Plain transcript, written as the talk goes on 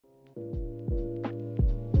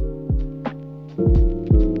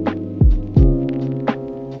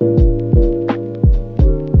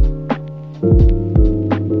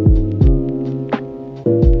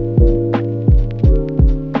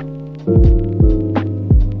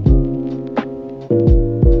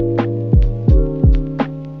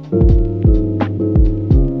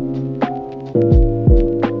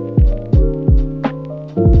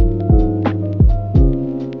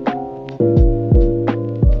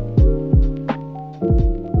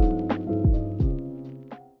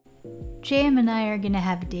JM and I are gonna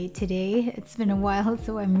have a date today. It's been a while,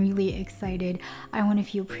 so I'm really excited. I want to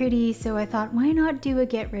feel pretty, so I thought, why not do a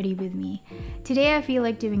get ready with me? Today I feel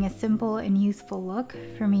like doing a simple and youthful look.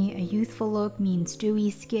 For me, a youthful look means dewy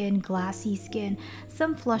skin, glassy skin,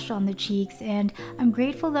 some flush on the cheeks, and I'm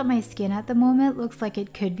grateful that my skin at the moment looks like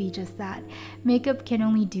it could be just that. Makeup can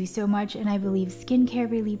only do so much, and I believe skincare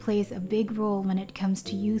really plays a big role when it comes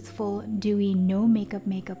to youthful, dewy, no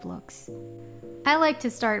makeup looks. I like to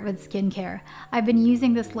start with skincare. I've been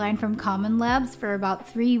using this line from Commonlabs for about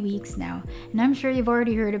 3 weeks now, and I'm sure you've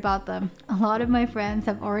already heard about them. A lot of my friends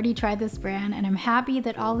have already tried this brand, and I'm happy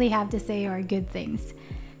that all they have to say are good things.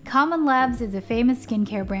 Commonlabs is a famous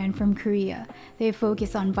skincare brand from Korea. They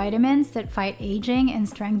focus on vitamins that fight aging and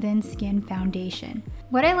strengthen skin foundation.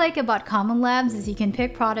 What I like about Commonlabs is you can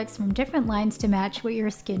pick products from different lines to match what your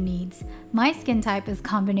skin needs. My skin type is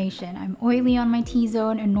combination. I'm oily on my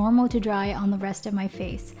T-zone and normal to dry on the rest of my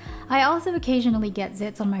face. I also occasionally get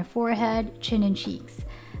zits on my forehead, chin, and cheeks.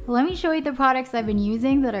 Let me show you the products I've been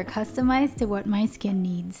using that are customized to what my skin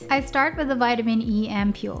needs. I start with the vitamin E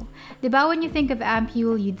ampule. Diba when you think of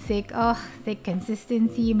ampule, you'd think, oh, thick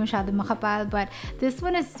consistency, masyado makapal, but this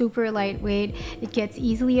one is super lightweight. It gets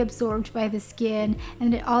easily absorbed by the skin,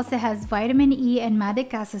 and it also has vitamin E and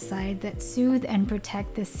madecassoside that soothe and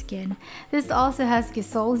protect the skin. This also has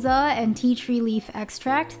gisolza and tea tree leaf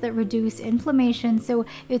extract that reduce inflammation, so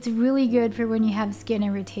it's really good for when you have skin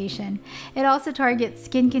irritation. It also targets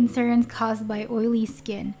skin concerns caused by oily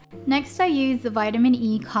skin. Next, I use the vitamin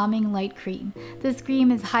E calming light cream. This cream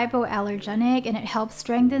is hypoallergenic and it helps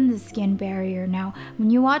strengthen the skin barrier. Now, when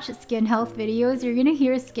you watch skin health videos, you're gonna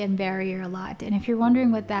hear skin barrier a lot, and if you're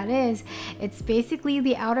wondering what that is, it's basically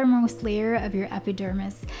the outermost layer of your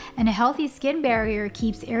epidermis. And a healthy skin barrier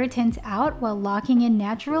keeps irritants out while locking in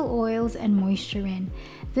natural oils and moisture in.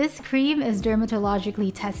 This cream is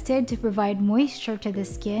dermatologically tested to provide moisture to the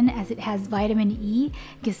skin as it has vitamin E,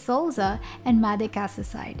 gisolza, and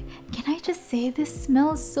madecassoside. Can I just say this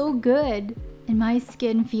smells so good? And my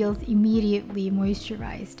skin feels immediately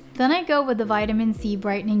moisturized. Then I go with the vitamin C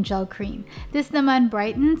brightening gel cream. This naman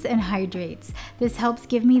brightens and hydrates. This helps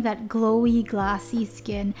give me that glowy, glassy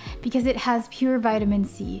skin because it has pure vitamin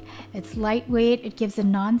C. It's lightweight, it gives a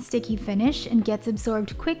non-sticky finish, and gets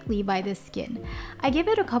absorbed quickly by the skin. I give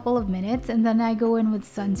it a couple of minutes and then I go in with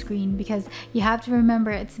sunscreen because you have to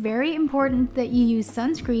remember it's very important that you use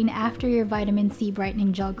sunscreen after your vitamin C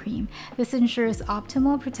brightening gel cream. This ensures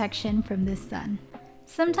optimal protection from the sun.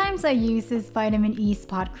 Sometimes I use this vitamin E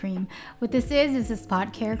spot cream. What this is a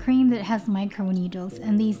spot care cream that has microneedles,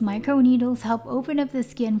 and these microneedles help open up the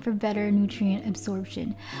skin for better nutrient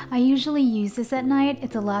absorption. I usually use this at night.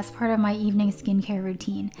 It's the last part of my evening skincare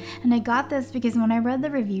routine. And I got this because when I read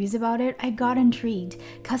the reviews about it, I got intrigued.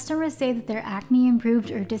 Customers say that their acne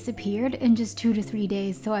improved or disappeared in just 2 to 3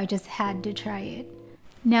 days, so I just had to try it.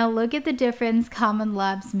 Now look at the difference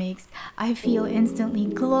Commonlabs makes. I feel instantly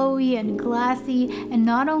glowy and glassy, and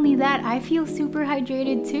not only that, I feel super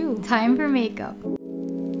hydrated too. Time for makeup.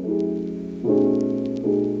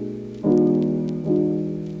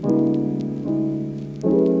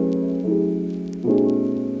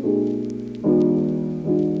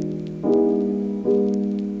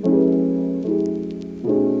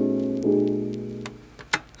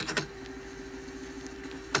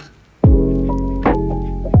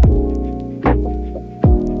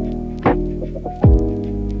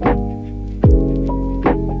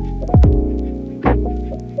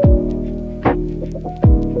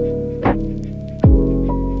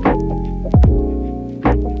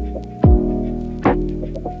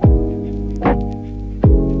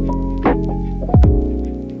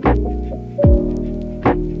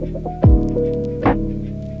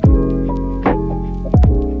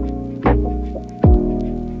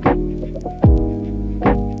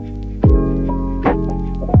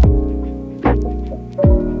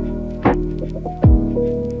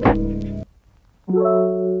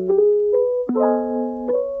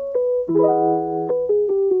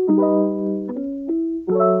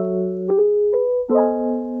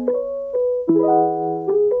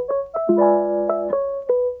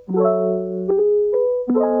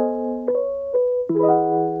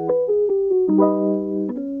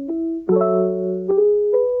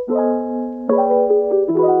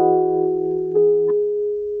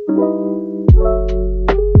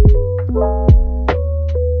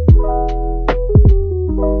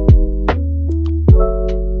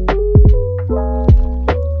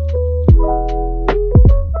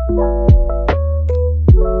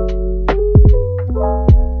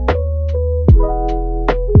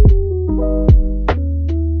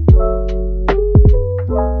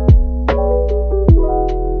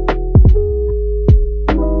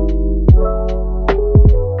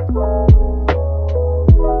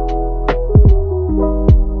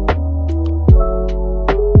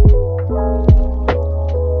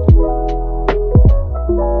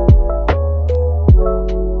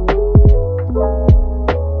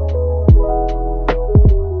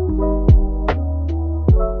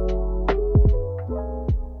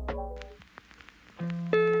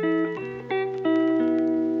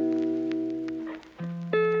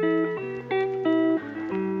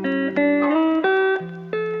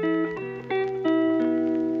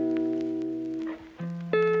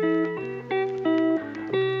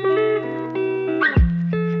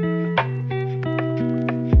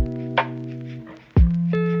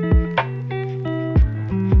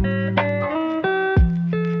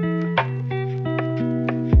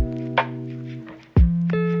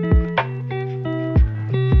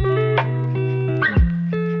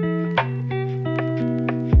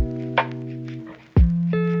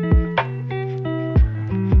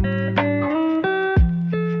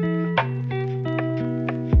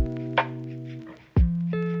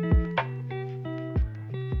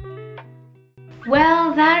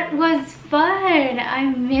 Well, that was fun. I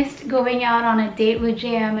missed going out on a date with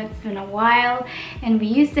JM. It's been a while, and we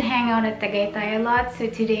used to hang out at Tagaytay a lot, so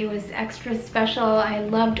today was extra special. I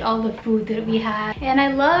loved all the food that we had, and I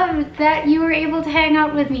love that you were able to hang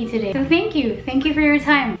out with me today. So thank you for your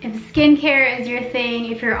time. If skincare is your thing,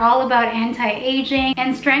 if you're all about anti-aging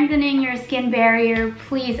and strengthening your skin barrier,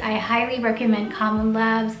 please, I highly recommend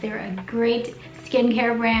Commonlabs. They're a great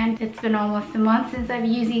skincare brand. It's been almost a month since I've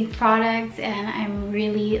used these products, and I'm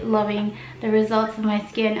really loving the results of my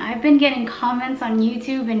skin. I've been getting comments on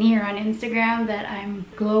YouTube and here on Instagram that I'm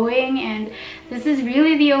glowing, and this is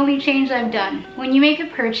really the only change I've done. When you make a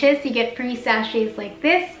purchase, you get free sachets like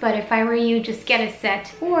this, but if I were you, just get a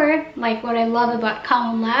set. Or, like what I love about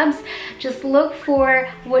Commonlabs, just look for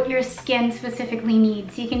what your skin specifically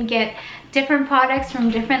needs. You can get different products from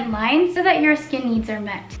different lines so that your skin needs are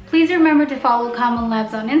met. Please remember to follow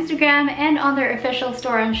Commonlabs on Instagram and on their official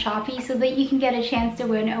store on Shopee so that you can get a chance to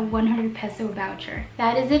win a 100 peso voucher.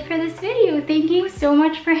 That is it for this video. Thank you so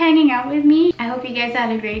much for hanging out with me. I hope you guys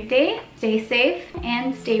had a great day. Stay safe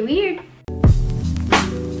and stay weird.